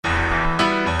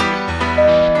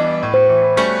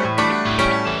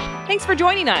for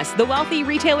joining us, the Wealthy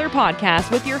Retailer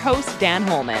Podcast with your host, Dan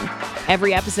Holman.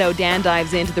 Every episode, Dan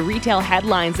dives into the retail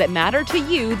headlines that matter to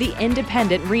you, the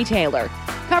independent retailer,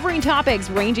 covering topics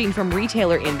ranging from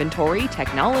retailer inventory,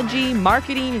 technology,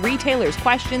 marketing, retailers'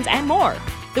 questions, and more.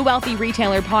 The Wealthy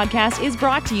Retailer Podcast is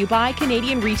brought to you by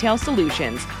Canadian Retail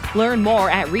Solutions. Learn more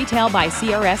at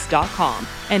retailbycrs.com.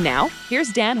 And now,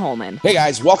 here's Dan Holman. Hey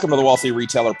guys, welcome to the Wealthy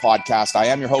Retailer Podcast. I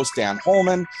am your host, Dan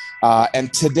Holman.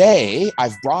 And today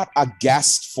I've brought a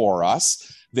guest for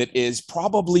us that is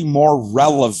probably more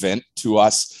relevant to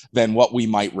us than what we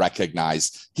might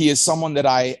recognize. He is someone that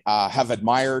I have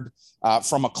admired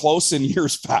from a close in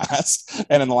years past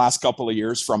and in the last couple of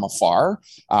years from afar.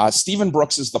 Stephen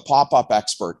Brooks is the pop-up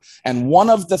expert. And one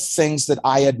of the things that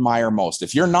I admire most,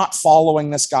 if you're not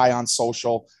following this guy on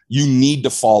social, you need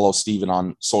to follow Stephen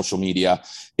on social media,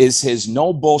 is his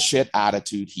no bullshit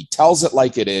attitude. He tells it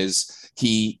like it is.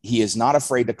 He is not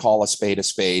afraid to call a spade a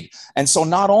spade. And so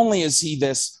not only is he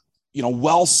this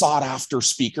well sought after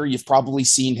speaker, you've probably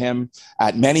seen him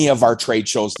at many of our trade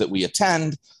shows that we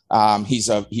attend. He's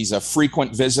a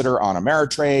frequent visitor on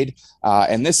Ameritrade,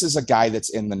 and this is a guy that's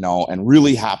in the know, and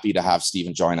really happy to have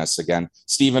Stephen join us again.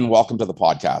 Stephen, welcome to the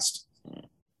podcast.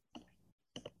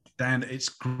 Dan, it's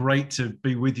great to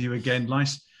be with you again.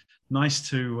 Nice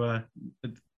to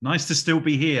still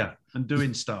be here and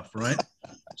doing stuff, right?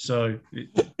 So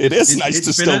it is nice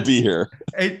to still be here.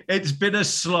 It's been a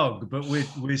slog, but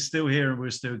we're still here and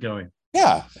we're still going.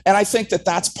 Yeah, and I think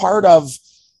that's part of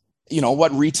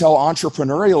what retail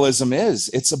entrepreneurialism is.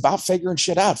 It's about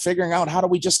figuring out how do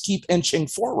we just keep inching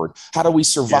forward? How do we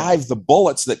survive the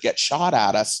bullets that get shot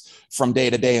at us from day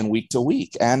to day and week to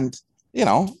week? And,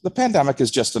 the pandemic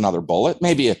is just another bullet,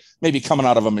 maybe coming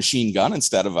out of a machine gun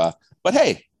instead of but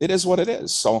hey, it is what it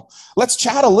is. So let's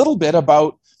chat a little bit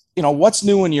about, what's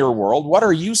new in your world. What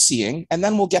are you seeing? And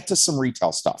then we'll get to some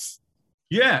retail stuff.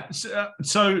 Yeah.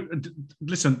 So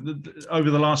listen, over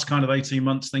the last kind of 18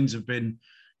 months, things have been,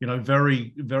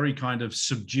 very, very kind of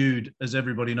subdued, as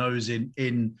everybody knows,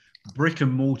 in brick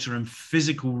and mortar and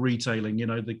physical retailing,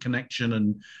 the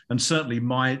connection and certainly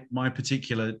my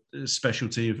particular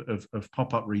specialty of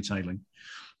pop-up retailing.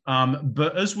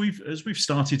 But as we've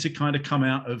started to kind of come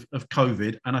out of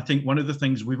COVID, and I think one of the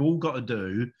things we've all got to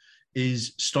do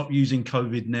is stop using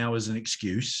COVID now as an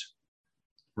excuse,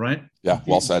 right? Yeah,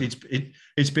 well said.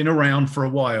 It's been around for a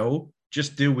while.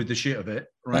 Just deal with the shit of it,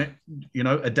 right?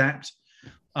 Adapt.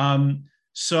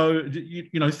 So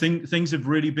things have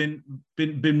really been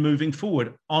moving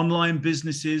forward. Online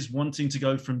businesses wanting to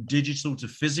go from digital to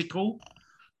physical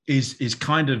is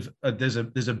kind of there's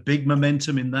a big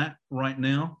momentum in that right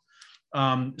now.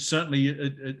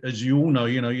 Certainly, as you all know,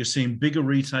 you're seeing bigger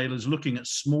retailers looking at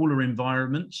smaller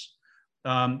environments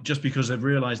just because they've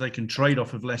realized they can trade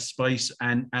off of less space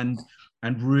and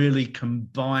really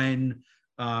combine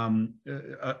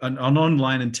an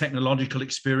online and technological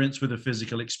experience with a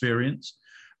physical experience.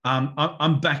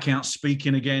 I'm back out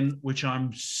speaking again, which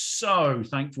I'm so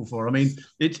thankful for. I mean,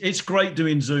 it's great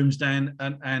doing Zooms, Dan,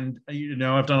 and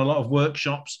I've done a lot of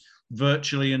workshops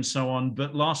virtually and so on.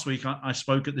 But last week I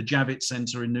spoke at the Javits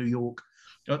Center in New York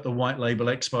at the White Label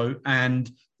Expo,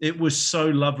 and it was so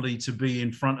lovely to be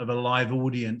in front of a live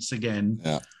audience again.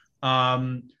 Yeah.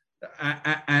 And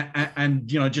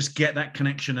just get that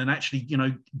connection and actually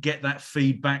get that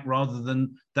feedback rather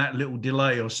than that little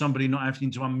delay or somebody not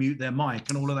having to unmute their mic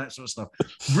and all of that sort of stuff.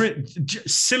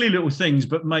 Silly little things,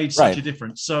 but made such a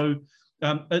difference. So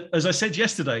as I said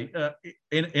yesterday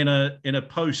in a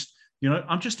post,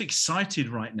 I'm just excited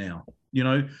right now.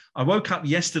 I woke up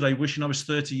yesterday wishing I was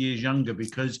 30 years younger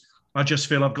because I just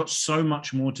feel I've got so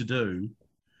much more to do.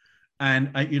 And,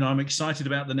 I'm excited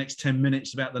about the next 10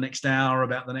 minutes, about the next hour,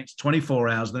 about the next 24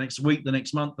 hours, the next week, the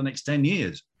next month, the next 10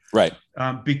 years. Right.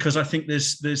 Because I think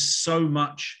there's so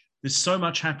much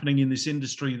happening in this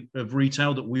industry of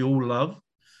retail that we all love.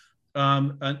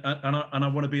 And I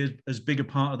want to be as big a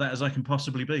part of that as I can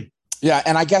possibly be. Yeah.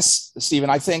 And I guess, Stephen,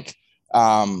 I think,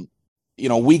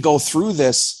 we go through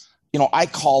this, I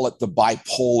call it the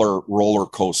bipolar roller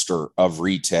coaster of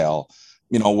retail.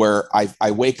 Where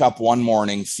I wake up one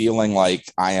morning feeling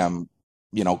like I am,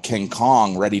 King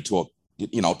Kong ready to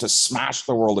smash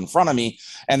the world in front of me.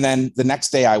 And then the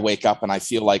next day I wake up and I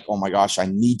feel like, oh my gosh, I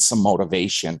need some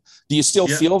motivation. Do you still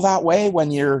feel that way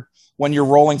when you're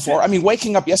rolling forward? I mean,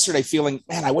 waking up yesterday feeling,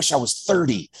 man, I wish I was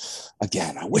 30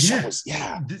 again. I wish I was.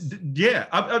 Yeah.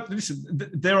 Listen,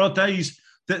 there are days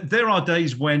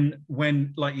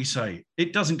when, like you say,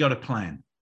 it doesn't go to plan.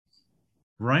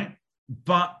 Right.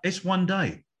 But it's one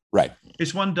day. Right.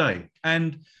 It's one day.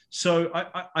 And so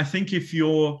I think if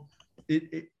you're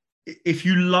if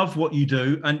you love what you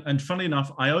do, and funnily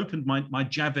enough, I opened my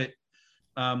Javet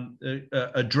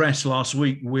address last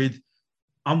week with,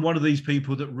 I'm one of these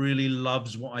people that really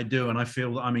loves what I do, and I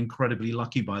feel that I'm incredibly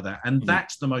lucky by that. And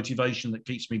that's the motivation that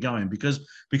keeps me going, because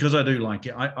I do like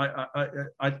it.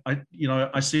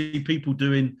 I see people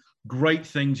doing great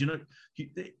things. You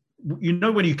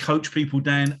know when you coach people,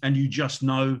 Dan, and you just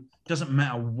know, doesn't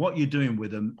matter what you're doing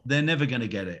with them, they're never going to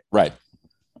get it. Right.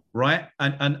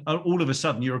 And all of a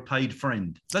sudden you're a paid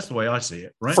friend. That's the way I see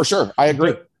it, right? For sure. I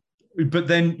agree. But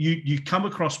then you come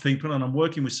across people, and I'm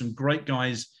working with some great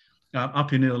guys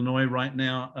up in Illinois right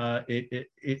now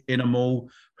in a mall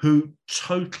who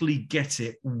totally get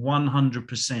it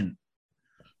 100%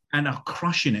 and are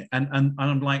crushing it. And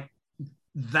I'm like,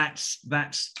 that's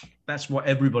what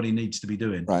everybody needs to be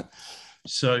doing. Right.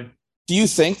 So do you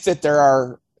think that there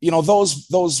are,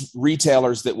 those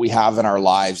retailers that we have in our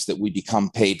lives that we become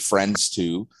paid friends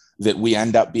to, that we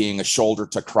end up being a shoulder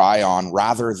to cry on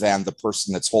rather than the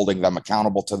person that's holding them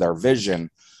accountable to their vision?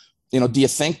 Do you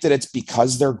think that it's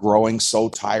because they're growing so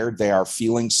tired, they are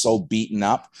feeling so beaten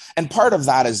up? And part of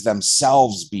that is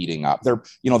themselves beating up.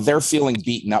 They're feeling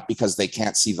beaten up because they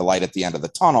can't see the light at the end of the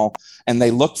tunnel. And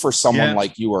they look for someone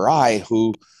like you or I,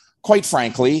 who, quite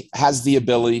frankly, has the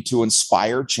ability to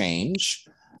inspire change,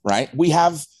 right?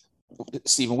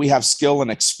 Stephen, we have skill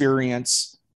and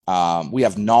experience. We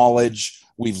have knowledge.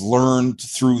 We've learned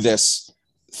through this,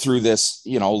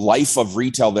 life of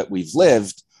retail that we've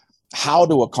lived, how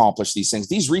to accomplish these things.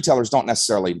 These retailers don't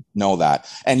necessarily know that.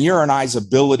 And your and I's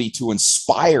ability to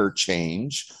inspire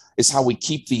change is how we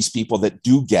keep these people that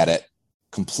do get it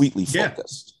completely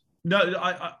focused. No,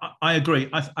 I agree.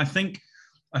 I think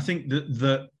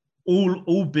that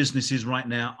all businesses right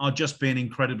now are just being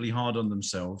incredibly hard on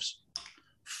themselves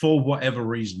for whatever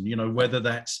reason, whether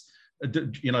that's,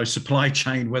 supply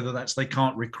chain, whether that's they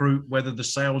can't recruit, whether the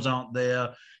sales aren't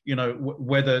there,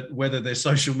 whether their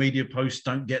social media posts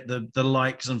don't get the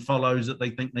likes and follows that they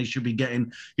think they should be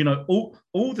getting,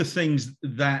 all the things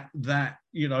that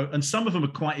and some of them are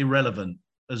quite irrelevant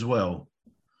as well.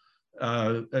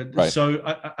 Right. So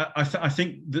I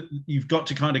think that you've got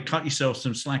to kind of cut yourself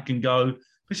some slack and go,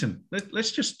 listen,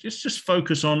 let's just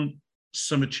focus on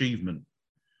some achievement.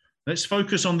 Let's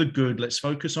focus on the good. Let's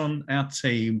focus on our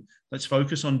team. Let's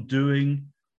focus on doing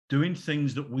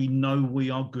things that we know we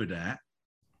are good at.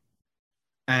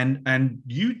 And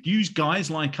you use guys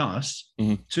like us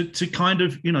to kind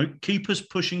of, keep us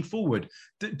pushing forward.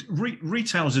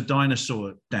 Retail's a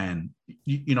dinosaur, Dan,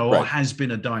 or has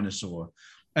been a dinosaur.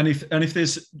 And if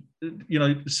there's,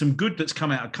 some good that's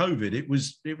come out of COVID, it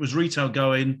was retail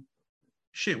going,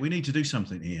 shit, we need to do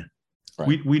something here.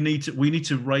 Right. We need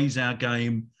to raise our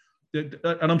game. And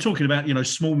I'm talking about,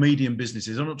 small, medium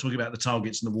businesses. I'm not talking about the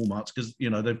Targets and the Walmarts, because,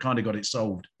 they've kind of got it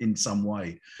solved in some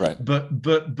way. Right. But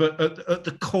at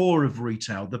the core of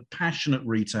retail, the passionate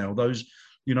retail, those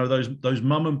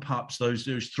mum and pups, those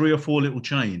 3 or 4 little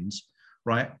chains,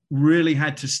 right, really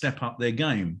had to step up their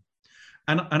game.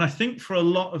 And I think for a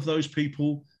lot of those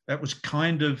people, that was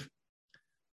kind of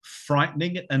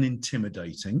frightening and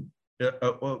intimidating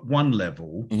at one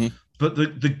level. Mm-hmm. But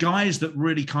the guys that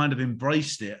really kind of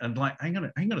embraced it and like, hang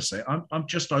on a second, I'm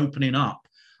just opening up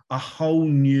a whole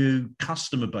new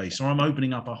customer base, or I'm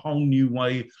opening up a whole new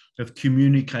way of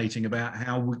communicating about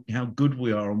how good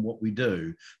we are and what we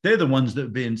do. They're the ones that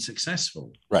have been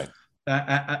successful. Right.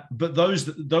 But those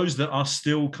that are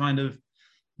still kind of,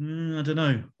 I don't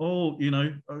know,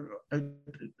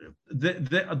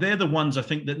 they're the ones I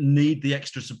think that need the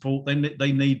extra support.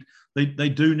 They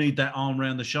do need that arm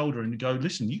around the shoulder and go,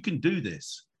 listen, you can do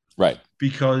this. Right.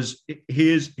 Because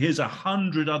here's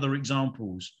 100 other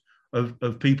examples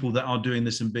of people that are doing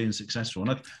this and being successful.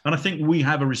 And I think we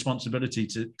have a responsibility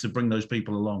to bring those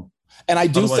people along. And I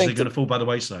do think they're going to fall by the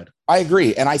wayside. I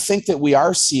agree. And I think that we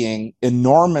are seeing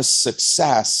enormous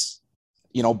success,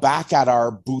 back at our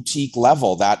boutique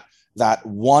level, that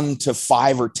 1 to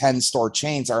 5 or 10 store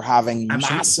chains are having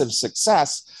massive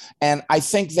success. And I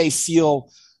think they feel,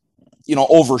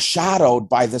 overshadowed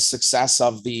by the success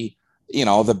of the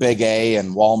big A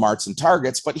and Walmarts and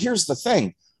Targets. But here's the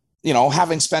thing,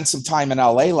 having spent some time in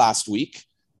LA last week,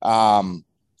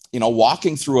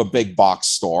 walking through a big box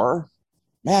store,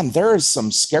 man, there is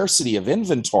some scarcity of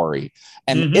inventory,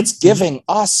 and it's giving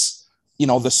us,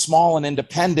 the small and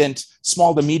independent,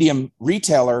 small to medium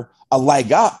retailer a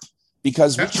leg up,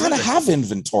 because we kind of have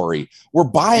inventory. We're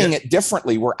buying it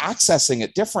differently. We're accessing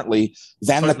it differently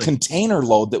than the container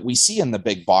load that we see in the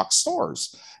big box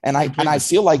stores. And I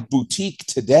feel like boutique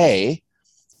today,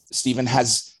 Stephen,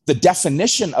 the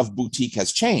definition of boutique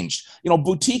has changed.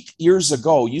 Boutique years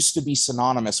ago used to be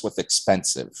synonymous with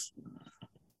expensive.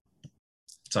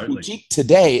 Totally. Boutique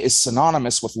today is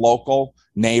synonymous with local,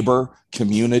 neighbor,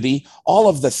 community, all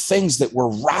of the things that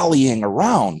we're rallying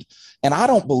around. And I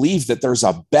don't believe that there's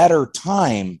a better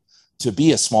time to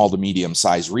be a small to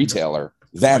medium-sized retailer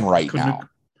than right now.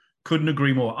 Couldn't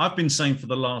agree more. I've been saying for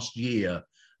the last year,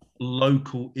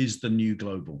 local is the new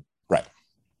global. Right.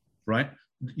 Right.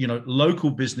 You know, local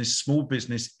business, small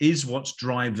business is what's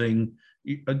driving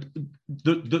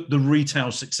the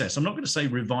retail success. I'm not going to say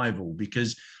revival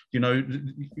because, you know,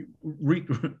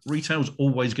 retail's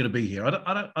always going to be here.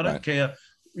 I don't care.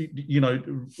 You know,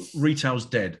 retail's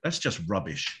dead. That's just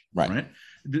rubbish. Right.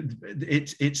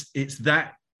 It's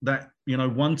that, you know,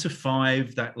 1 to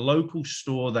 5, that local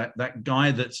store, that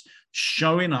guy that's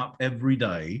showing up every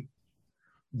day.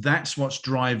 That's what's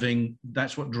driving.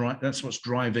 That's what's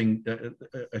driving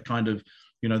a kind of,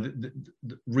 you know, the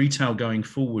retail going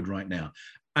forward right now.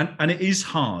 And it is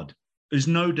hard. There's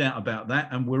no doubt about that.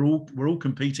 And we're all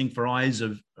competing for eyes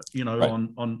of, you know,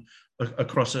 on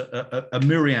across a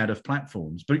myriad of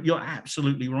platforms. But you're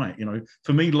absolutely right. You know,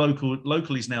 for me,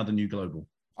 local is now the new global.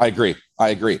 I agree.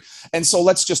 And so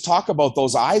let's just talk about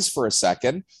those eyes for a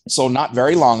second. So not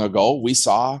very long ago, we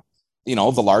saw, you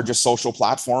know, the largest social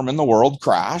platform in the world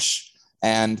crash,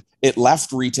 and it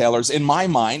left retailers, in my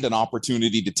mind, an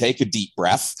opportunity to take a deep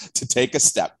breath, to take a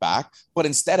step back, but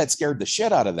instead it scared the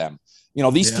shit out of them. You know,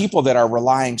 these people that are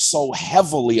relying so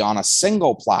heavily on a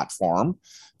single platform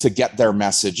to get their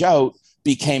message out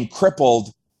became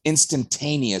crippled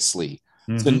instantaneously.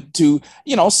 To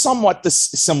you know, somewhat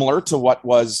similar to what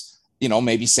was, you know,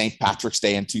 maybe St. Patrick's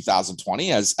Day in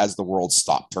 2020 as the world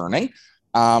stopped turning.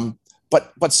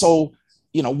 But so,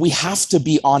 you know, we have to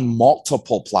be on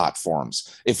multiple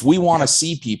platforms. If we want to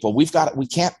see people, we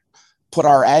can't put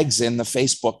our eggs in the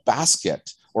Facebook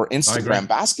basket or Instagram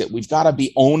basket. We've got to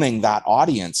be owning that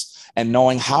audience and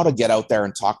knowing how to get out there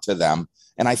and talk to them.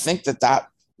 And I think that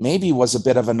maybe was a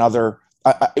bit of another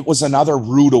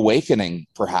rude awakening,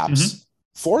 perhaps,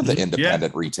 for the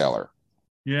independent retailer.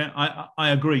 Yeah,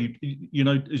 I agree. You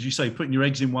know, as you say, putting your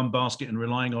eggs in one basket and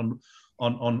relying on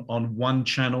one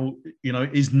channel, you know,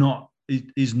 is not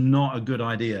a good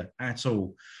idea at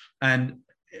all. And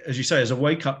as you say, as a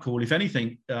wake-up call, if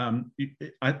anything,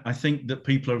 I think that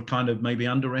people are kind of maybe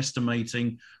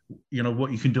underestimating, you know,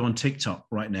 what you can do on TikTok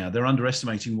right now. They're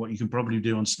underestimating what you can probably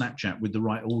do on Snapchat with the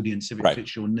right audience if it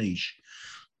fits your niche.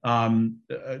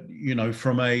 You know,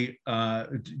 from a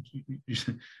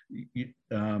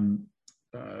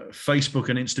Facebook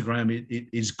and Instagram, it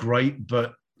is great,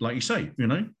 but like you say, you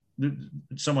know,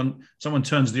 someone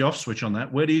turns the off switch on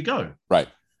that. Where do you go? Right.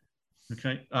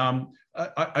 Okay.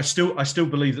 I still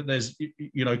believe that there's,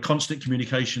 you know, constant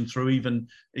communication through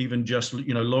even just,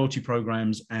 you know, loyalty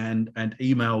programs and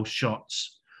email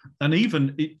shots. And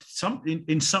even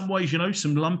in some ways, you know,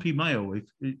 some lumpy mail.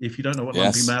 If you don't know what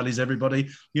lumpy mail is, everybody,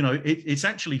 you know, it's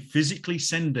actually physically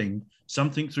sending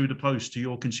something through the post to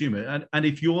your consumer. And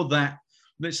if you're that,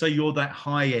 let's say you're that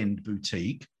high-end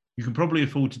boutique, you can probably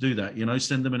afford to do that. You know,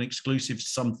 send them an exclusive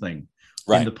something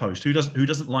in the post. Who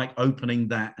doesn't like opening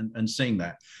that and seeing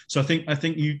that? So I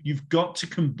think you've got to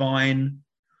combine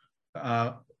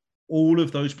all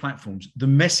of those platforms. The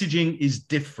messaging is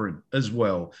different as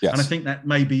well. Yes. And I think that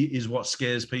maybe is what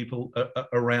scares people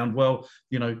around, well,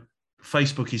 you know,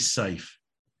 Facebook is safe,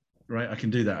 right? I can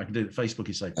do that. Facebook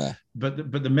is safe. But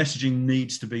the messaging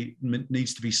needs to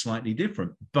be slightly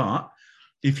different. But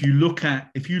if you look at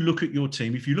your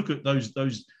team, if you look at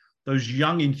those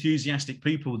young, enthusiastic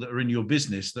people that are in your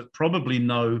business that probably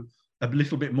know a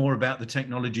little bit more about the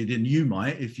technology than you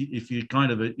might, if you're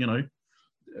kind of a, you know,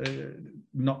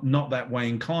 not that way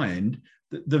inclined,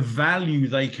 the value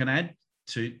they can add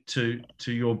to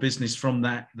your business from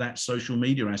that social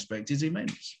media aspect is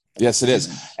immense. Yes, it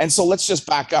is. And so let's just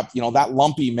back up. You know, that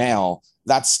lumpy mail,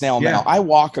 that snail mail. I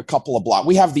walk a couple of blocks.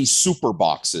 We have these super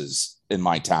boxes in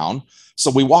my town. So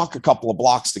we walk a couple of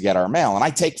blocks to get our mail, and I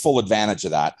take full advantage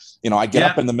of that. You know, I get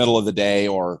up in the middle of the day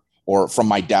or from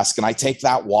my desk, and I take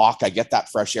that walk, I get that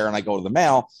fresh air, and I go to the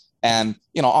mail. And,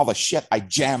 you know, all the shit I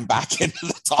jam back into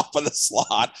the top of the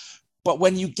slot. But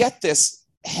when you get this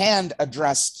hand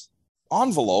addressed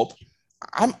envelope,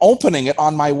 I'm opening it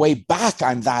on my way back.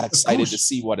 I'm that excited to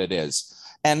see what it is.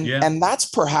 And that's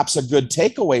perhaps a good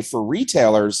takeaway for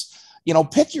retailers. You know,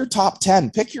 pick your top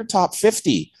 10, pick your top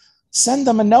 50, send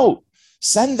them a note,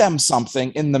 send them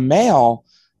something in the mail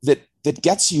that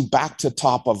gets you back to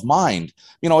top of mind.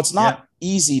 You know, it's not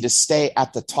easy to stay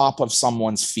at the top of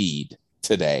someone's feed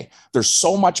today. There's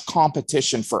so much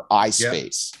competition for eye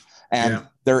space, and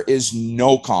there is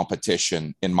no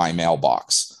competition in my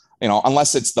mailbox, you know,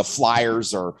 unless it's the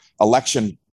flyers or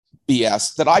election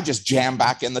BS that I just jam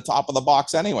back in the top of the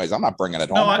box anyways. I'm not bringing it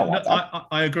home. No,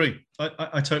 I agree.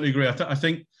 I totally agree. I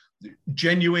think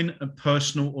genuine and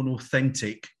personal and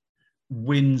authentic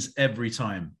wins every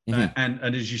time. Mhm.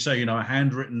 And as you say, you know, a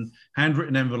handwritten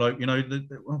envelope, you know,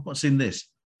 what's in this?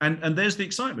 And there's the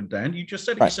excitement, Dan. You just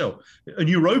said it yourself, and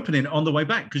you're opening it on the way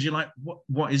back because you're like,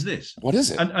 what is this? What is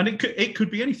it? And it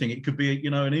could be anything. It could be, you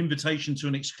know, an invitation to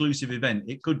an exclusive event.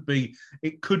 It could be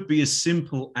as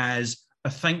simple as a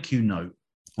thank you note,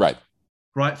 right,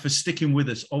 for sticking with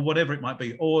us, or whatever it might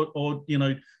be, or you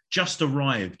know, just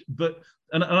arrived. But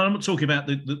and I'm not talking about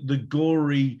the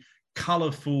gory,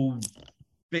 colourful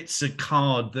bits of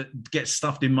card that gets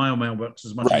stuffed in my mailbox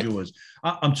as much as yours.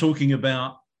 I'm talking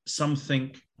about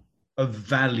something of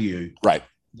value,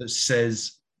 that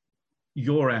says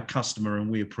you're our customer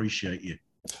and we appreciate you,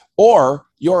 or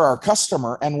you're our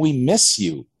customer and we miss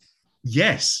you.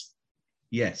 Yes,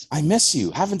 I miss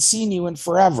you. Haven't seen you in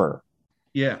forever.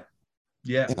 Yeah,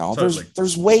 you know, totally.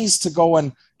 there's ways to go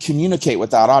and communicate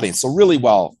with that audience. So really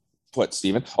well put,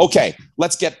 Stephen. Okay,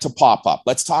 let's get to pop-up.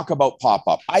 Let's talk about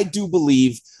pop-up. I do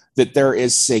believe that there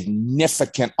is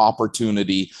significant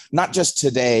opportunity, not just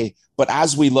today, but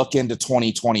as we look into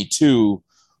 2022,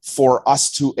 for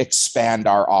us to expand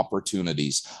our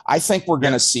opportunities. I think we're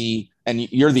going to see,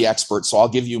 and you're the expert, so I'll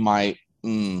give you my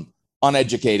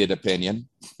uneducated opinion,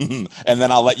 and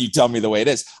then I'll let you tell me the way it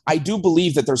is. I do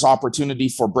believe that there's opportunity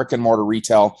for brick and mortar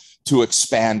retail to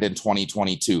expand in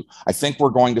 2022. I think we're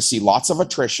going to see lots of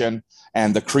attrition,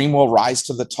 and the cream will rise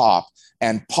to the top.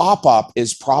 And pop-up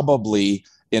is probably,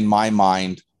 in my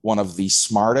mind, one of the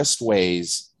smartest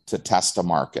ways to test a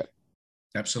market.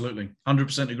 Absolutely,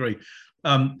 100% agree.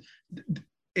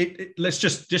 Let's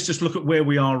just look at where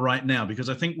we are right now, because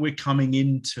I think we're coming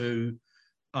into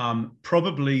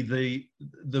probably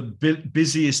the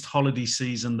busiest holiday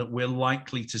season that we're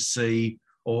likely to see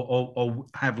or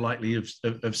have likely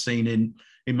have seen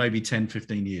in maybe 10,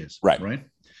 15 years. Right.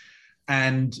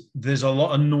 And there's a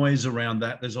lot of noise around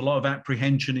that. There's a lot of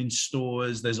apprehension in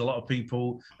stores. There's a lot of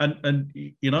people, and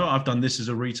you know, I've done this as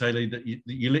a retailer, that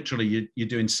you literally you're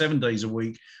doing 7 days a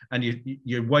week, and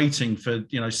you're waiting for,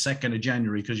 you know, 2nd of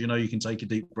January, because you know you can take a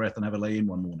deep breath and have a lay in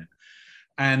one morning.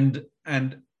 And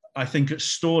I think at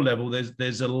store level,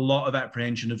 there's a lot of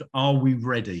apprehension of, are we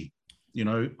ready? You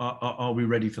know, are we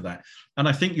ready for that? And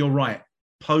I think you're right.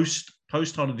 Post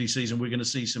holiday season, we're going to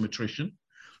see some attrition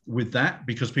with that,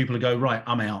 because people will go, right,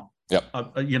 I'm out. Yep.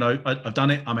 I've done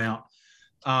it, I'm out.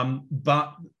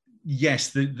 But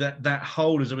yes, that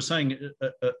whole, as I was saying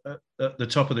at the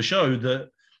top of the show, that,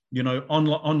 you know,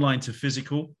 online to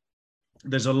physical,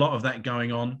 there's a lot of that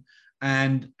going on.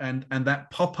 And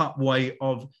that pop-up way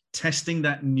of testing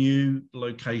that new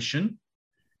location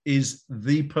is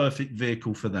the perfect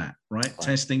vehicle for that, right?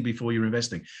 Testing before you're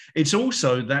investing. It's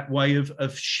also that way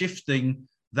of shifting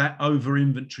that over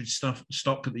inventory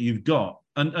stock that you've got.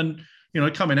 And you know,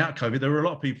 coming out of COVID, there were a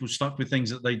lot of people stuck with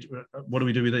things that what do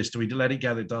we do with this? Do we let it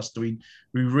gather dust? Do we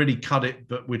really cut it,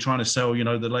 but we're trying to sell, you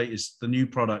know, the new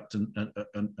product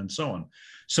and so on.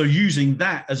 So using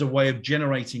that as a way of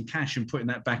generating cash and putting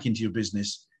that back into your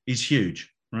business is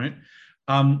huge, right?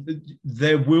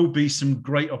 There will be some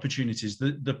great opportunities.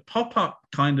 The pop-up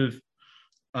kind of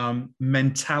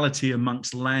mentality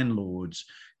amongst landlords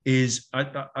is,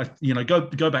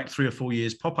 go back 3 or 4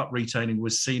 years, pop-up retailing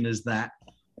was seen as that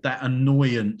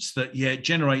annoyance that, it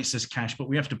generates us cash, but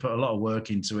we have to put a lot of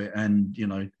work into it. And, you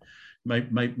know,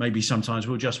 maybe sometimes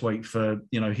we'll just wait for,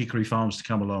 you know, Hickory Farms to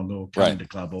come along, or Calendar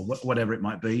Club, or whatever it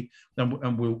might be.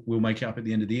 And we'll make it up at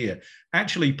the end of the year.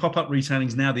 Actually, pop-up retailing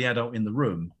is now the adult in the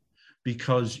room,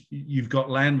 because you've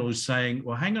got landlords saying,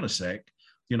 well, hang on a sec,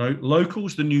 you know,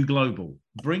 local's the new global.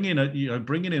 Bringing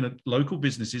in a local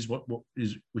businesses,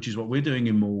 which is what we're doing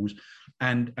in malls,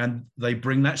 and they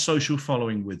bring that social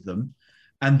following with them,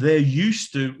 and they're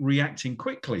used to reacting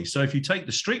quickly. So if you take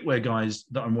the streetwear guys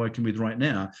that I'm working with right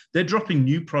now, they're dropping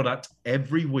new product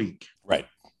every week. Right.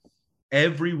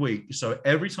 Every week. So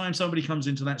every time somebody comes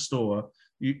into that store,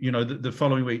 you know, the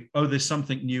following week, oh, there's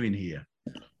something new in here.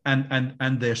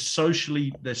 And they're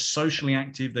socially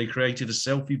active. They created a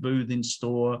selfie booth in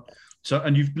store. So,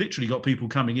 and you've literally got people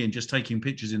coming in, just taking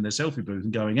pictures in their selfie booth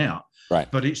and going out. Right.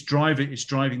 But it's driving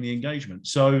the engagement.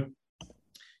 So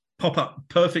pop-up,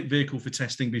 perfect vehicle for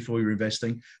testing before you're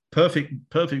investing. Perfect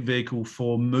vehicle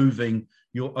for moving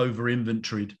your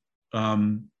over-inventoried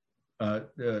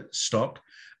stock.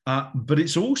 But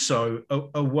it's also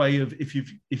a way of,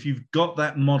 if you've got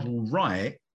that model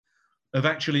right, of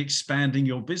actually expanding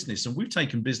your business. And we've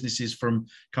taken businesses from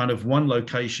kind of one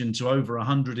location to over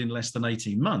 100 in less than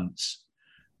 18 months,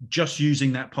 just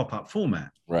using that pop-up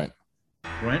format. Right.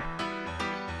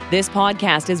 This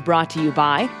podcast is brought to you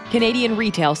by Canadian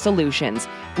Retail Solutions.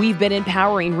 We've been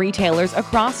empowering retailers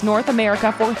across North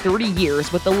America for 30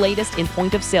 years with the latest in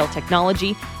point-of-sale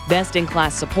technology,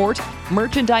 best-in-class support,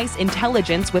 merchandise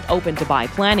intelligence with open-to-buy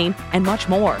planning, and much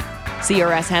more.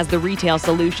 CRS has the retail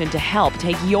solution to help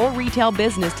take your retail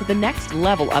business to the next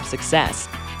level of success.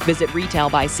 Visit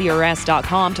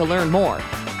retailbycrs.com to learn more.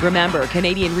 Remember,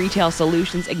 Canadian Retail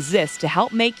Solutions exists to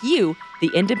help make you,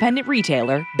 the independent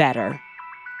retailer, better.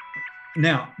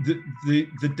 Now,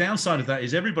 the downside of that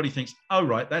is everybody thinks, oh,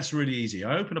 right, that's really easy.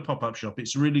 I open a pop-up shop.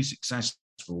 It's really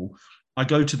successful. I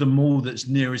go to the mall that's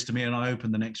nearest to me and I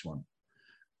open the next one.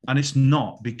 And it's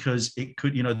not, because it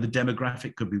could, the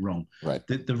demographic could be wrong. Right.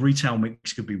 The retail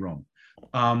mix could be wrong.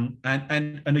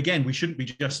 And again, we shouldn't be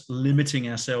just limiting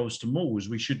ourselves to malls.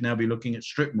 We should now be looking at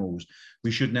strip malls.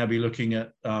 We should now be looking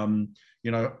at,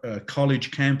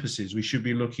 college campuses. We should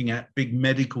be looking at big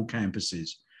medical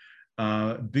campuses.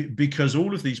 Because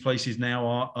all of these places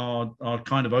now are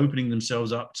kind of opening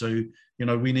themselves up to,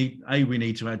 we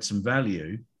need to add some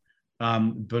value,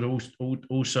 but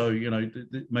also,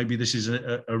 maybe this is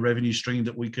a revenue stream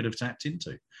that we could have tapped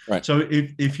into. Right. So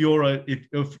if you're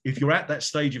at that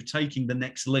stage of taking the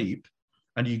next leap,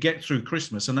 and you get through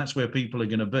Christmas, and that's where people are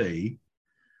going to be,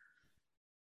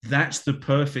 that's the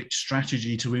perfect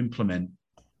strategy to implement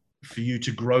for you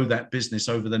to grow that business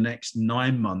over the next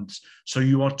 9 months. So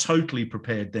you are totally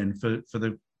prepared then for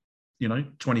the,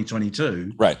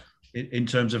 2022. Right. In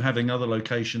terms of having other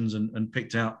locations and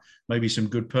picked out maybe some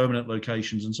good permanent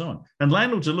locations and so on. And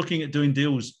landlords are looking at doing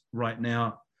deals right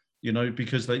now,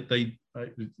 because there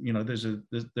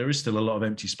is still a lot of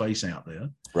empty space out there.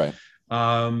 Right.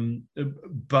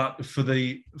 But for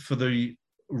the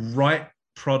right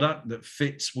product that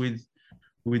fits with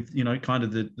kind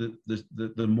of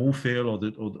the mall feel or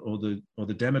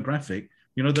the demographic,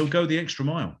 they'll go the extra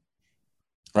mile.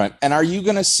 Right. And are you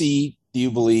going to see, do you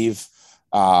believe,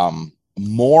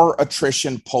 more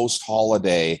attrition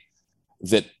post-holiday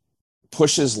that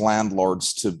pushes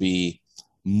landlords to be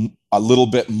a little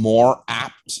bit more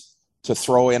apt to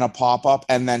throw in a pop-up?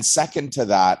 And then second to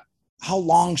that, how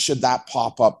long should that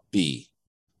pop-up be?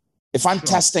 If I'm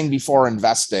testing before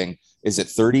investing, is it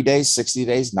 30 days, 60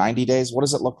 days, 90 days? What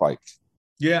does it look like?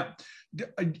 Yeah,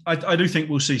 I do think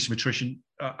we'll see some attrition.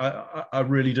 I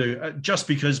really do. Just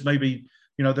because maybe,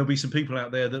 there'll be some people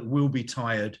out there that will be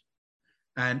tired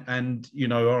and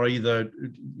are either,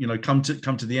 come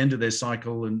to the end of their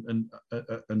cycle and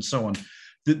so on.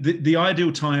 The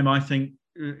ideal time, I think,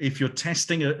 if you're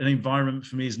testing an environment,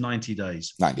 for me, is 90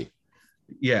 days. 90.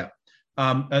 Yeah.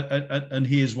 And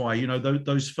here's why.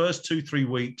 Those first 2-3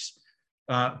 weeks,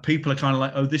 people are kind of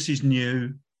like, oh, this is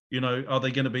new. Are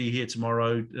they going to be here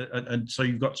tomorrow? And so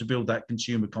you've got to build that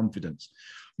consumer confidence.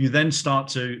 You then start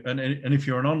to, and if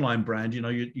you're an online brand,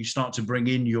 you start to bring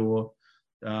in your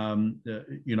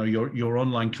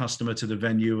online customer to the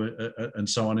venue and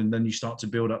so on, and then you start to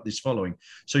build up this following.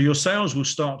 So your sales will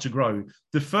start to grow.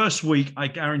 The first week, I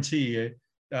guarantee you,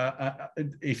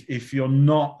 if you're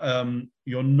not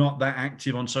that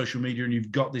active on social media and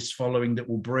you've got this following that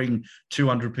will bring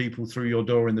 200 people through your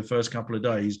door in the first couple of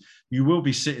days, you will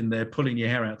be sitting there pulling your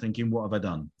hair out thinking, what have I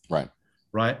done? Right.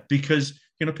 Because,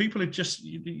 people are just,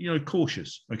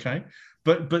 cautious. Okay.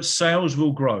 But sales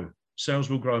will grow.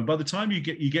 And by the time you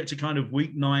get to kind of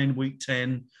week 9, week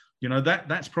 10,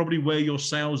 that's probably where your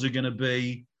sales are going to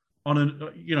be on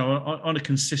a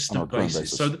consistent basis.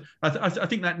 So I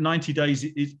think that 90 days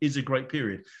is a great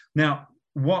period. Now,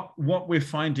 what we're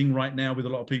finding right now with a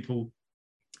lot of people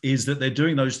is that they're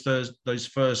doing those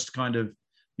first kind of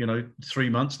 3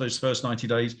 months, those first 90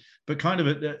 days, but kind of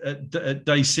at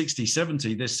day 60,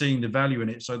 70, they're seeing the value in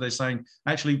it. So they're saying,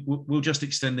 actually, we'll just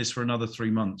extend this for another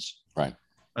 3 months. Right.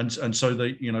 And so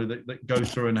they go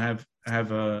through and have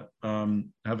a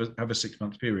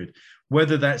 6-month period,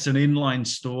 whether that's an inline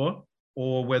store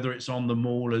or whether it's on the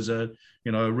mall as a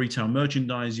retail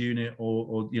merchandise unit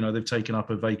or they've taken up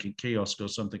a vacant kiosk or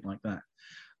something like that.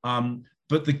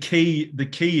 But the key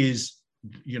is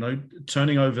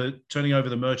turning over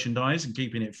the merchandise and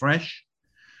keeping it fresh,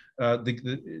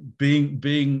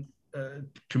 being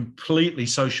completely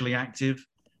socially active.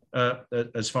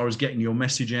 As far as getting your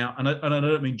message out, and I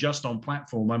don't mean just on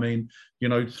platform. I mean,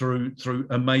 through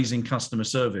amazing customer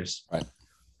service, right?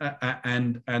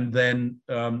 And then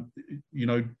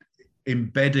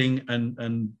embedding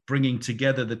and bringing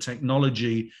together the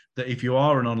technology that if you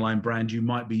are an online brand, you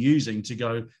might be using to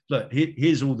go, look,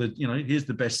 here's all the here's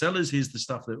the best sellers, here's the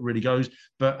stuff that really goes.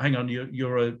 But hang on,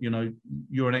 you're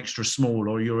an extra small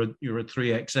or you're a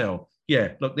 3XL.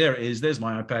 Yeah, look, there it is. There's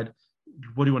my iPad.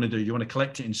 What do you want to do? Do you want to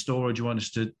collect it in store or do you want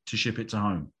us to ship it to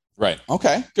home? Right.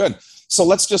 Okay, good. So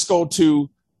let's just go to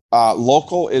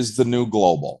local is the new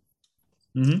global.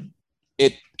 Mm-hmm.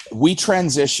 We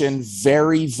transition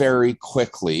very, very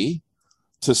quickly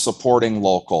to supporting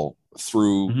local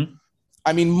through, Mm-hmm.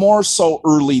 I mean, more so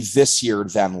early this year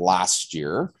than last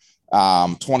year.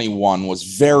 21 was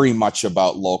very much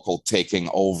about local taking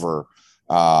over,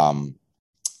 some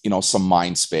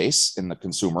mind space in the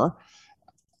consumer.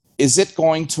 Is it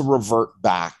going to revert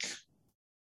back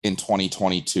in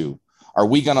 2022? Are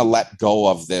we going to let go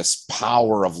of this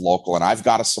power of local and I've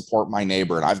got to support my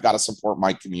neighbor and I've got to support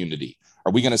my community?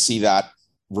 Are we going to see that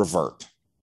revert?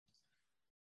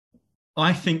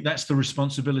 I think that's the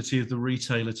responsibility of the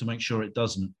retailer to make sure it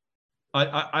doesn't.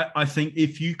 I think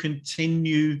if you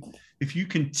continue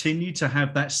to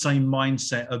have that same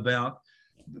mindset about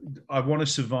I want to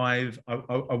survive,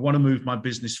 I want to move my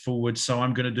business forward, so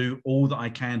I'm going to do all that I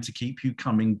can to keep you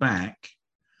coming back,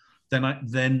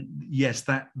 then yes,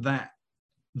 that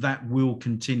will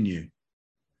continue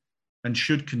and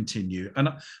should continue. And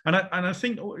I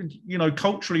think,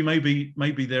 culturally,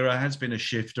 maybe there has been a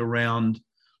shift around,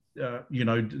 that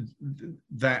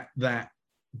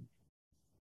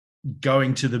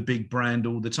going to the big brand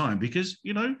all the time, because,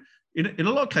 in a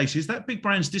lot of cases, that big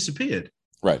brand's disappeared.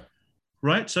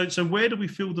 Right. So where do we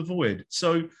fill the void?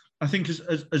 So I think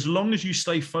as long as you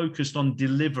stay focused on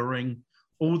delivering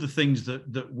all the things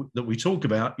that we talk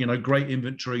about, great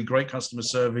inventory, great customer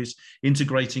service,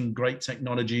 integrating great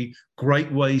technology,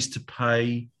 great ways to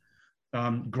pay,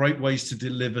 great ways to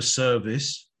deliver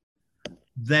service,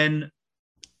 then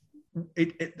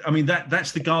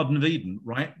that's the Garden of Eden,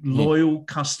 right? Loyal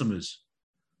customers,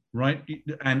 right?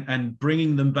 And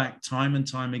bringing them back time and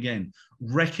time again,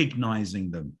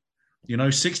 recognizing them.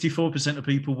 64% of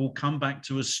people will come back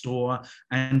to a store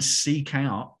and seek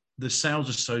out the sales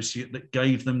associate that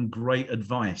gave them great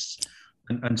advice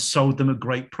and sold them a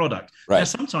great product. Right. Now,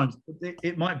 sometimes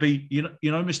it might be,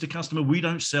 Mr. Customer, we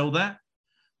don't sell that.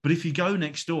 But if you go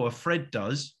next door, Fred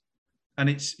does. And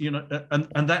it's,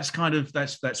 and that's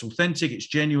that's authentic, it's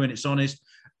genuine, it's honest.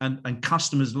 And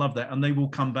customers love that. And they will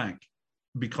come back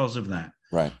because of that.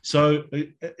 Right. So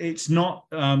it's not,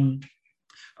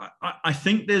 I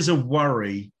think there's a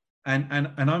worry, and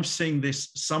I'm seeing this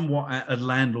somewhat at a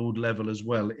landlord level as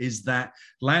well, is that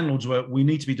landlords we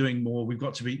need to be doing more. We've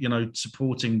got to be,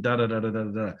 supporting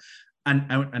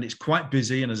and it's quite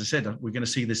busy. And as I said, we're going to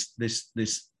see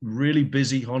this really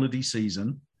busy holiday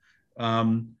season.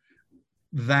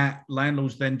 That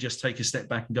landlords then just take a step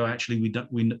back and go, actually,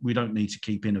 we don't need to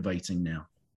keep innovating now.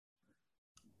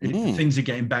 Things are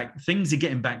getting back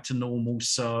to normal,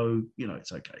 so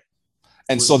it's okay.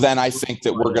 And so then I think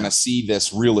that we're going to see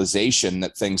this realization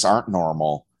that things aren't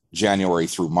normal January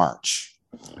through March.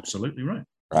 Absolutely right.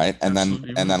 Right. And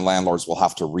then landlords will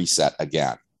have to reset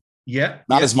again. Yeah.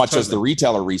 Not as much as the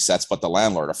retailer resets, but the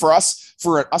landlord. For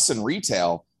us in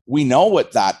retail, we know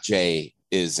what that J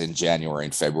is in January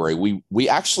and February. We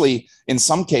actually, in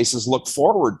some cases, look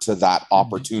forward to that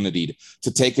opportunity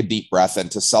to take a deep breath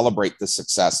and to celebrate the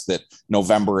success that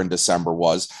November and December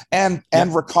was and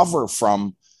recover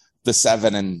from the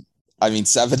 7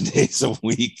 days a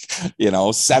week,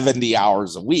 70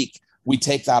 hours a week. We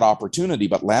take that opportunity,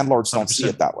 but landlords don't 100%. See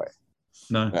it that way.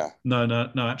 No,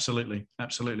 absolutely.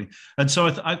 And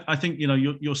so I think,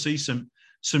 you'll see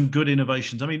some good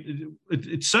innovations. I mean,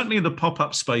 it's certainly in the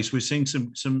pop-up space, we're seeing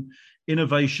some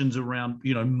innovations around,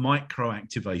 micro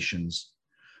activations,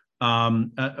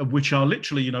 which are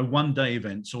literally, 1-day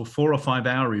events or 4 or 5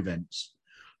 hour events.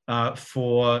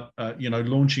 For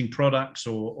launching products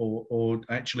or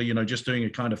actually just doing a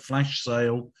kind of flash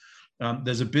sale.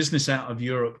 There's a business out of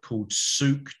Europe called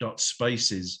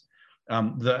Souk.Spaces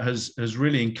that has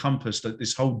really encompassed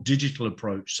this whole digital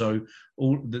approach. So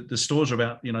all the stores are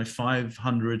about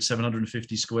 500,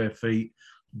 750 square feet,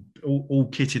 all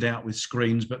kitted out with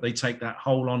screens, but they take that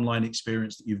whole online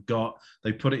experience that you've got,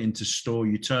 they put it into store,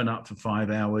 you turn up for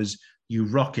 5 hours, you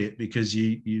rock it because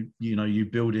you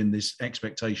build in this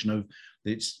expectation of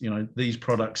it's these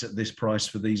products at this price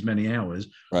for these many hours,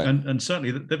 right. and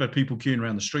certainly they've had people queuing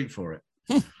around the street for it.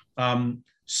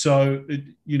 So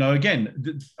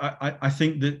again, I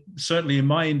think that certainly in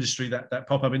my industry, that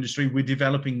pop-up industry, we're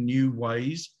developing new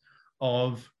ways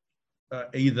of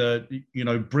either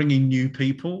bringing new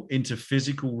people into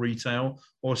physical retail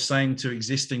or saying to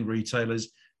existing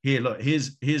retailers, here, look,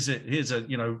 here's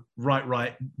a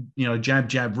right,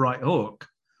 jab, right hook,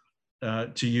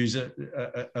 to use a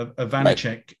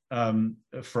Vanacek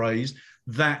phrase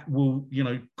that will,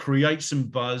 create some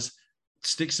buzz,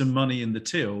 stick some money in the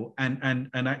till, and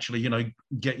actually,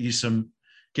 get you some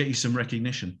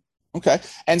recognition. Okay.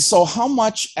 And so how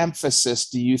much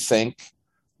emphasis do you think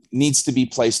needs to be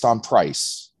placed on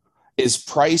price. Is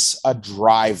price a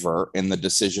driver in the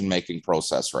decision-making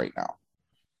process right now?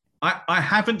 I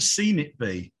haven't seen it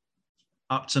be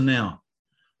up to now.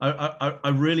 I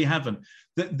really haven't.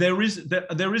 There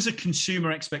is a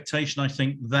consumer expectation, I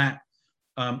think, that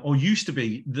or used to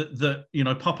be that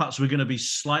pop-ups were going to be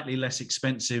slightly less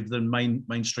expensive than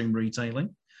mainstream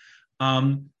retailing.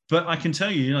 But I can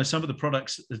tell you, some of the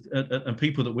products and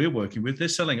people that we're working with, they're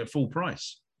selling at full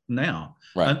price now,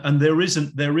 right. and there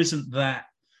isn't that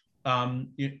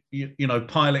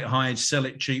pilot hide, sell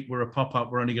it cheap. We're a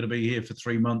pop-up. We're only going to be here for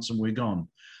 3 months and we're gone.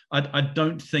 I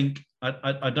don't think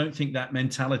that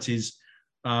mentality is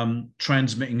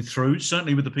transmitting through.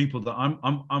 Certainly with the people that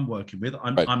I'm working with,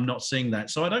 I'm not seeing that.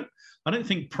 So I don't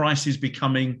think price is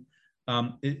becoming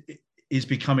an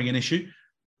issue.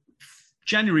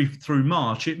 January through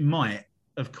March, it might,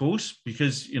 of course,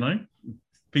 because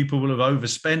people will have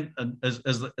overspent, and as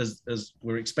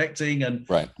we're expecting, and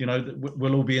right.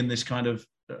 We'll all be in this kind of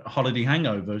holiday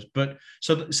hangovers. But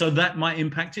so that might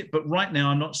impact it. But right now,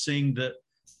 I'm not seeing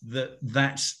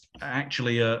that's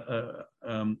actually a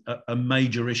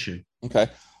major issue. Okay.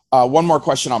 One more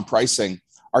question on pricing.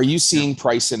 Are you seeing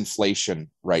price inflation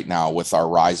right now with our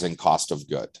rising cost of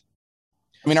good?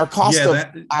 I mean, our cost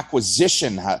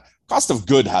cost of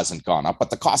good hasn't gone up, but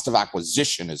the cost of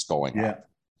acquisition is going up.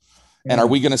 And are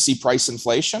we going to see price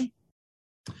inflation?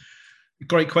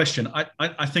 Great question.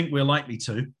 I think we're likely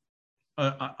to.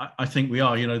 I think we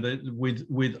are.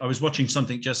 I was watching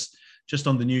something just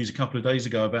on the news a couple of days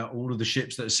ago about all of the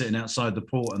ships that are sitting outside the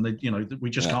port, and we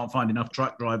just can't find enough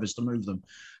truck drivers to move them.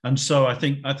 And so I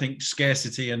think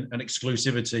scarcity and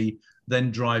exclusivity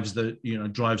then drives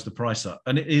the price up.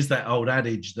 And it is that old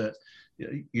adage that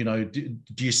do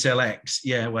you sell X?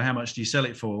 Yeah. Well, how much do you sell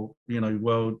it for?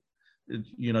 $10.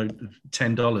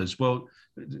 Well,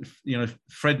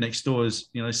 Fred next door is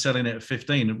selling it at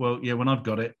 15. Well, yeah, when I've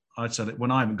got it, I'd sell it. When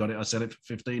I haven't got it, I sell it for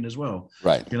 15 as well.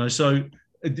 Right. So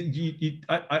I think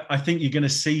you're going to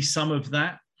see some of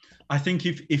that. I think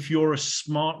if you're a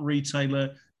smart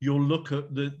retailer, you'll look at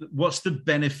what's the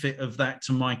benefit of that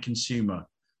to my consumer,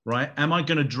 right? Am I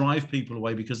going to drive people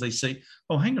away because they say,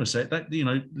 oh, hang on a sec,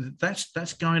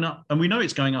 that's going up, and we know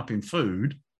it's going up in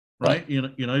food, right?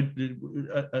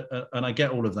 And I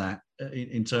get all of that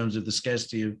in terms of the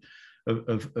scarcity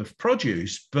of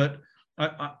produce, but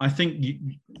I think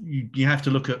you have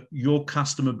to look at your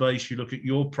customer base. You look at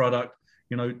your product.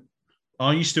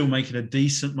 Are you still making a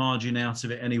decent margin out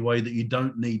of it anyway, that you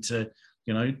don't need to,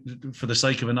 for the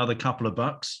sake of another couple of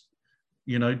bucks,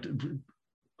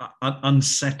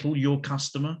 unsettle your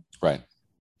customer? Right.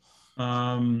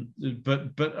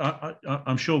 But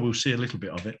I'm sure we'll see a little bit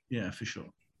of it. Yeah, for sure.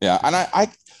 Yeah, and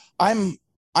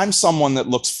I'm someone that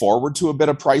looks forward to a bit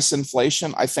of price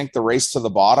inflation. I think the race to the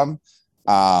bottom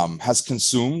has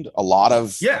consumed a lot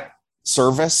of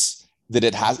service that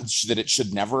it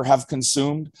should never have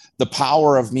consumed. The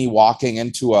power of me walking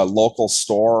into a local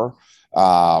store.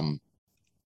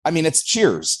 It's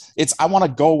Cheers. I want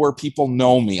to go where people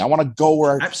know me. I want to go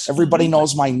where everybody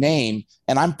knows my name,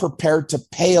 and I'm prepared to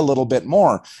pay a little bit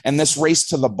more. And this race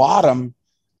to the bottom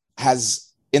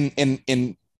has in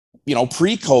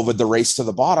pre-COVID, the race to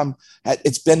the bottom,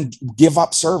 it's been give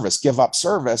up service.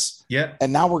 Yeah.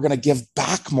 And now we're going to give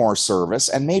back more service,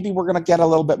 and maybe we're going to get a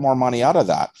little bit more money out of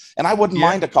that. And I wouldn't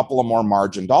mind a couple of more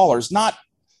margin dollars, not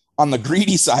on the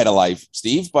greedy side of life,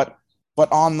 Steve, but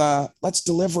on the, let's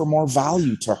deliver more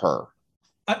value to her.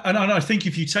 And I think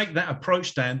if you take that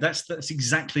approach, Dan, that's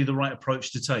exactly the right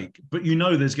approach to take. But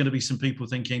there's going to be some people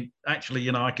thinking, actually,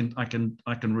 I can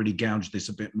really gouge this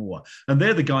a bit more. And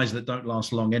they're the guys that don't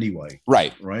last long anyway.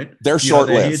 Right. They're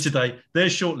short-lived. They're here today. They're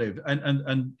short-lived.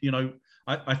 And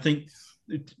I think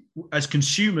as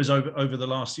consumers over the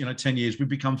last 10 years, we've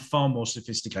become far more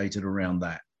sophisticated around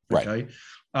that. Okay. Right.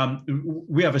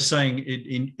 We have a saying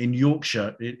in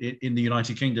Yorkshire, in the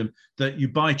United Kingdom, that you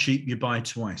buy cheap, you buy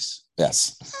twice.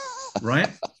 Yes. Right.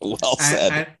 Well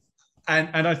said.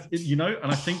 And I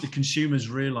think the consumers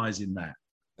realizing that.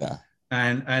 Yeah.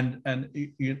 And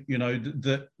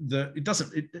it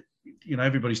doesn't.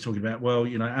 Everybody's talking about,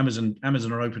 Amazon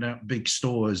are opening up big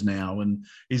stores now, and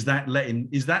is that letting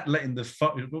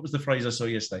the what was the phrase I saw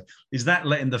yesterday? Is that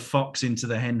letting the fox into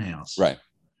the hen house? Right.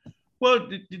 Well,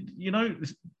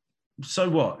 so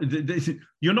what?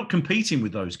 You're not competing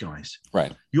with those guys,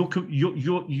 right? You're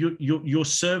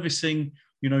servicing,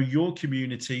 your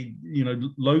community,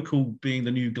 local being the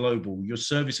new global. You're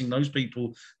servicing those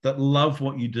people that love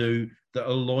what you do, that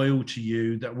are loyal to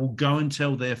you, that will go and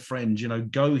tell their friends,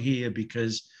 go here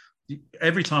because,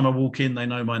 every time I walk in, they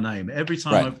know my name. Every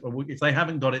time, if they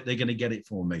haven't got it, they're going to get it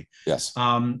for me. Yes.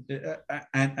 And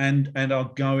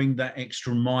are going that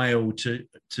extra mile to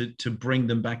bring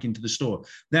them back into the store.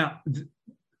 Now,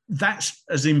 that's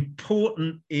as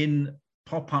important in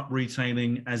pop-up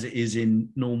retailing as it is in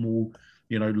normal,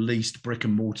 leased brick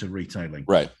and mortar retailing.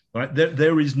 Right.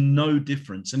 There is no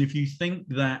difference. And if you think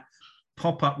that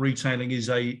pop-up retailing is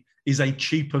a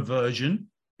cheaper version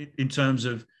in terms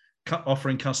of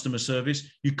offering customer service,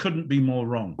 you couldn't be more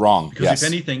wrong. Because yes. If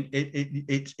anything,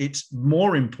 it's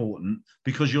more important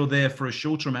because you're there for a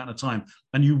shorter amount of time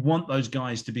and you want those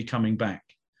guys to be coming back.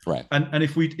 Right. And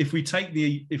if we take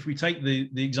the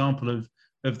example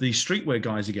of the streetwear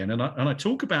guys again, and I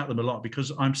talk about them a lot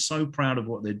because I'm so proud of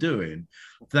what they're doing,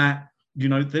 that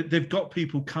they've got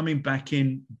people coming back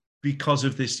in because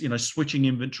of this, switching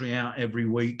inventory out every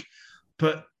week,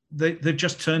 but they've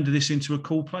just turned this into a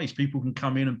cool place. People can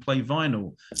come in and play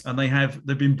vinyl, and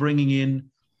they've been bringing in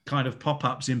kind of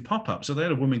pop-ups in pop-ups. So they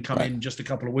had a woman come in just a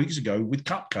couple of weeks ago with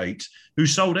cupcakes who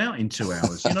sold out in 2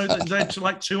 hours. They had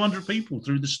like 200 people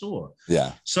through the store.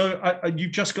 Yeah. So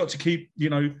you've just got to keep,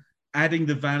 adding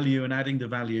the value and adding the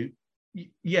value.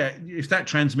 Yeah. If that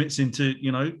transmits into,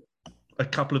 a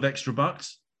couple of extra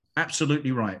bucks,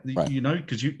 absolutely right.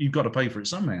 Because you've got to pay for it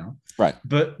somehow. Right.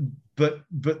 But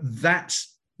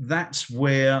that's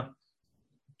where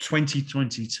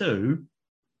 2022,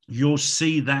 you'll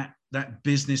see that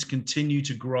business continue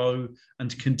to grow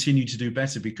and continue to do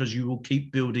better because you will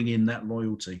keep building in that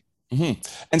loyalty. Mm-hmm.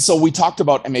 And so we talked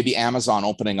about maybe Amazon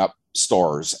opening up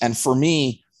stores. And for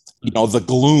me, the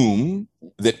gloom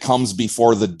that comes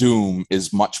before the doom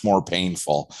is much more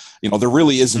painful. There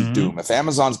really isn't doom. If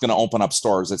Amazon's going to open up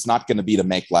stores, it's not going to be to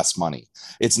make less money.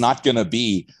 It's not going to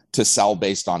be to sell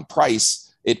based on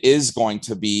price. It is going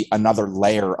to be another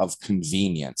layer of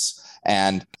convenience.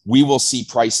 And we will see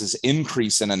prices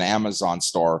increase in an Amazon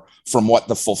store from what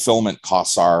the fulfillment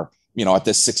costs are, at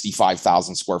this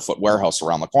 65,000 square foot warehouse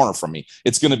around the corner from me.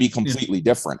 It's going to be completely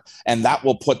different. And that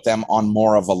will put them on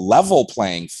more of a level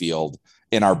playing field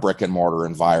in our brick and mortar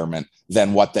environment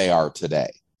than what they are today.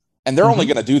 And they're only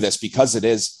going to do this because it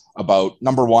is about,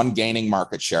 number one, gaining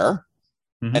market share,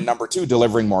 and number two,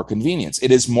 delivering more convenience.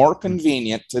 It is more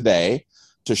convenient today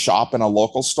to shop in a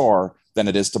local store than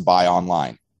it is to buy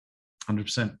online.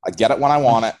 100%. I get it when I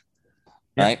want it,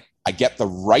 right? I get the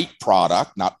right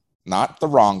product, not the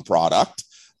wrong product.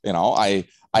 I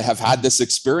have had this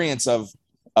experience of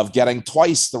getting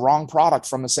twice the wrong product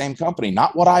from the same company,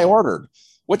 not what I ordered,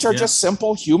 which are just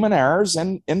simple human errors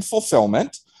in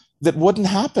fulfillment that wouldn't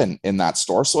happen in that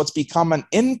store. So it's become an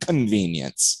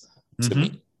inconvenience to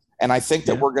me. And I think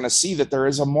that we're going to see that there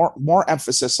is a more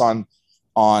emphasis on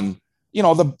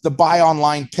the buy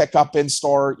online, pick up in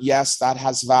store. Yes, that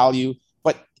has value,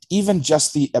 but even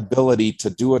just the ability to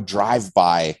do a drive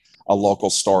by a local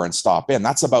store and stop in,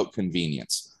 that's about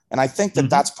convenience. And I think that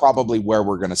that's probably where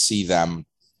we're going to see them,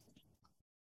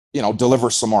 deliver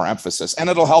some more emphasis, and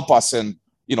it'll help us in,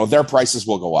 their prices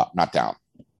will go up, not down,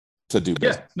 to do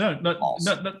business. Yeah,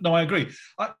 no, I agree.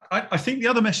 I think the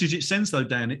other message it sends though,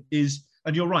 Dan, is,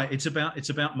 and you're right, it's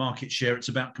about market share, it's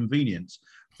about convenience.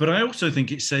 But I also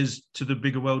think it says to the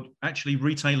bigger world, actually,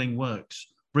 retailing works.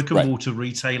 Brick and mortar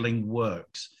retailing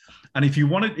works. And if you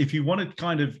want to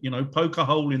kind of, poke a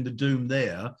hole in the doom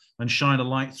there and shine a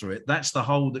light through it, that's the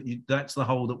hole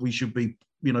that we should be,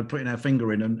 putting our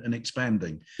finger in and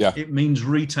expanding. Yeah. It means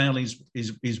retail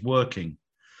is working,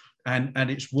 and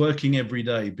it's working every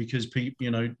day because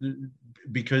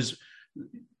because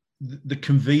the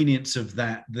convenience of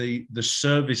that, the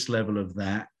service level of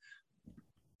that,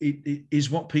 it is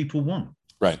what people want.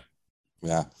 Right.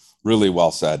 Yeah. Really well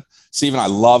said. Stephen, I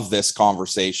love this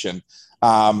conversation.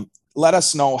 Let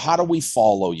us know, how do we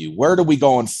follow you? Where do we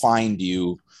go and find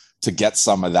you to get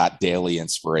some of that daily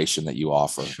inspiration that you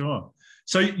offer? Sure.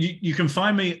 So you can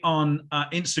find me on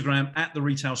Instagram at The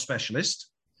Retail Specialist.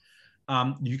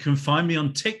 You can find me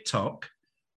on TikTok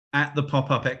at The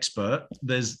Pop-Up Expert.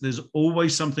 There's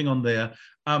always something on there.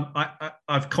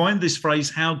 I've coined this phrase,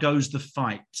 how goes the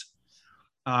fight?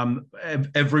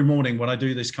 Every morning when I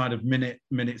do this kind of minute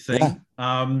thing.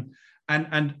 Yeah.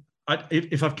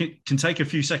 If I can take a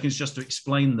few seconds just to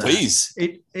explain that. Please.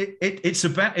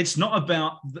 It's not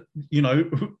about,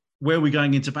 where we're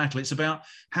going into battle. It's about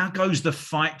how goes the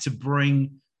fight to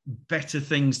bring better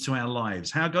things to our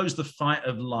lives? How goes the fight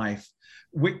of life?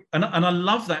 And I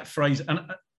love that phrase. And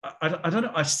I don't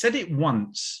know, I said it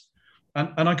once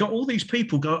and I got all these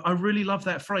people go, I really love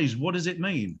that phrase. What does it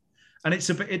mean? And it's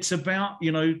about,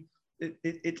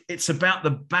 it's about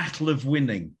the battle of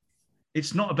winning.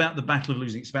 It's not about the battle of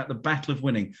losing. It's about the battle of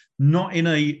winning, not in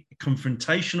a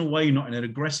confrontational way, not in an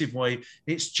aggressive way.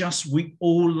 It's just, we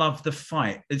all love the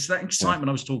fight. It's that excitement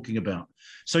I was talking about.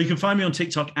 So you can find me on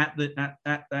TikTok at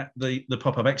the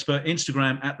Pop-Up Expert,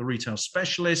 Instagram at the Retail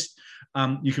Specialist.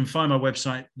 You can find my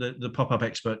website,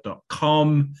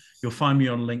 thepopupexpert.com. You'll find me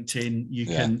on LinkedIn.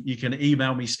 You can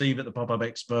email me, Steve at the Pop-Up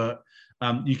Expert.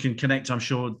 You can connect, I'm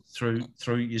sure,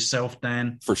 through yourself,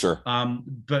 Dan. For sure.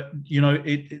 But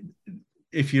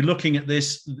if you're looking at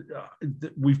this,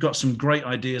 we've got some great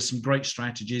ideas, some great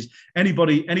strategies.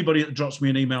 Anybody that drops me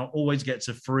an email always gets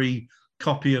a free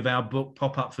copy of our book,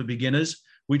 Pop-Up for Beginners,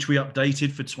 which we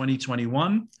updated for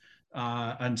 2021.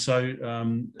 And so,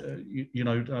 I'm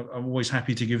always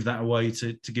happy to give that away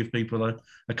to give people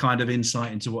a kind of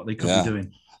insight into what they could be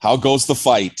doing. How goes the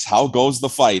fight? How goes the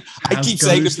fight? I keep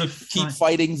saying, keep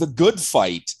fighting the good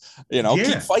fight.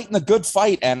 Keep fighting the good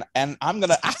fight. And I'm going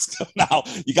to ask him now,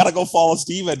 you got to go follow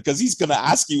Steven because he's going to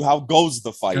ask you how goes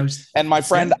the fight. And my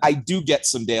friend, I do get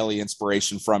some daily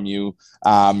inspiration from you.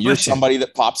 You're somebody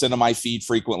that pops into my feed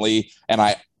frequently. And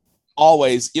I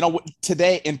always,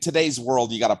 in today's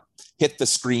world, you got to hit the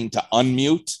screen to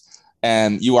unmute.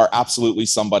 And you are absolutely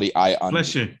somebody I unmute.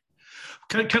 Bless you.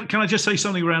 Can I just say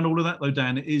something around all of that, though,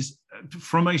 Dan? Is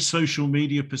from a social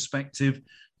media perspective,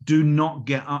 do not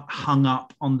get hung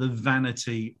up on the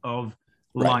vanity of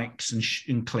likes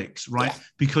and clicks, right? Yeah.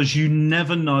 Because you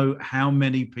never know how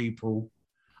many people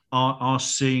are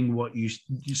seeing what you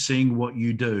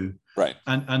do. Right.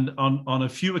 And on a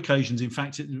few occasions, in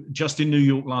fact, just in New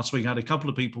York last week, I had a couple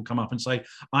of people come up and say,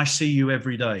 I see you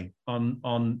every day on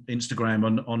Instagram,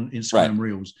 on Instagram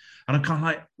Reels. And I'm kind of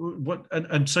like, what?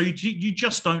 And so you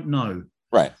just don't know.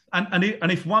 Right.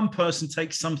 And if one person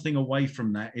takes something away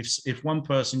from that, if one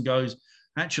person goes,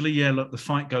 actually, look, the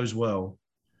fight goes well.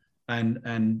 And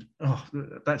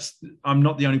I'm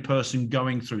not the only person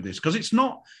going through this, because it's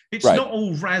not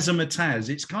all razzmatazz.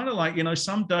 It's kind of like,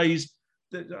 some days,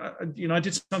 I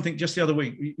did something just the other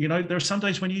week. There are some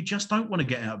days when you just don't want to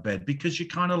get out of bed because you're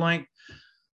kind of like,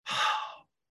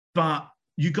 but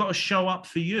you got to show up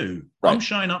for you. Right. I'm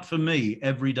showing up for me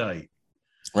every day.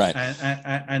 Right.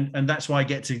 And that's why I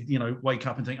get to, wake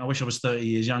up and think, I wish I was 30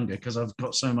 years younger because I've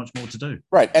got so much more to do.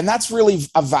 Right. And that's really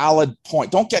a valid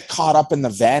point. Don't get caught up in the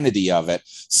vanity of it.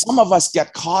 Some of us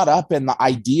get caught up in the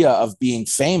idea of being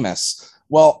famous.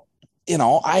 Well,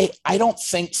 I don't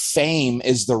think fame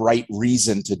is the right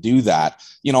reason to do that.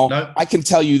 No. I can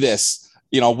tell you this,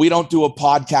 we don't do a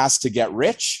podcast to get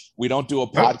rich. We don't do a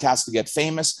podcast to get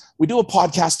famous. We do a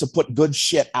podcast to put good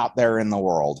shit out there in the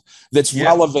world that's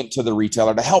relevant to the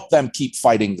retailer, to help them keep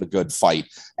fighting the good fight.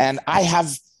 And I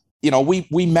have,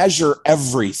 we measure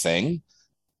everything,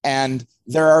 and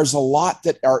there's a lot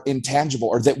that are intangible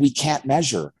or that we can't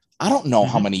measure. I don't know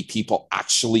how many people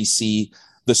actually see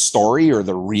the story or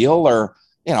the reel, or,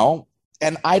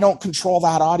 and I don't control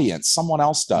that audience. Someone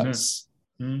else does.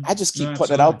 I just keep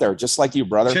putting it out there, just like you,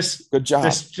 brother. Good job.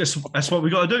 That's what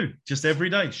we got to do. Just every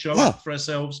day, show up for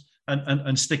ourselves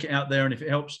and stick it out there. And if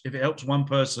it helps one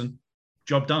person,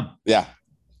 job done. Yeah.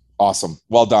 Awesome.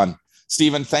 Well done.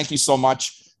 Steven, thank you so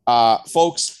much.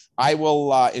 Folks, I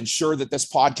will ensure that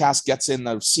this podcast gets in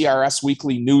the CRS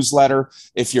weekly newsletter.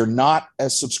 If you're not a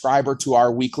subscriber to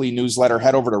our weekly newsletter,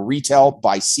 head over to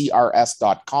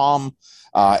retailbycrs.com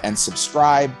and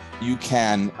subscribe. You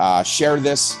can share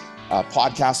this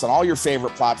podcast on all your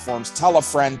favorite platforms. Tell a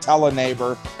friend, tell a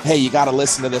neighbor, hey, you got to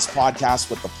listen to this podcast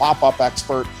with the Pop-Up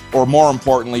Expert, or more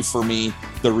importantly for me,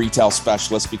 the Retail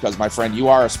Specialist, because my friend, you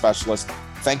are a specialist.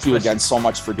 Thank you again so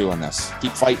much for doing this.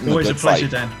 Keep fighting the good fight. Always a pleasure,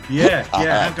 Dan. Yeah.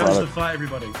 How goes the fight,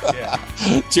 everybody? Yeah.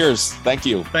 Cheers. Thank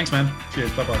you. Thanks, man.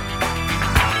 Cheers. Bye-bye.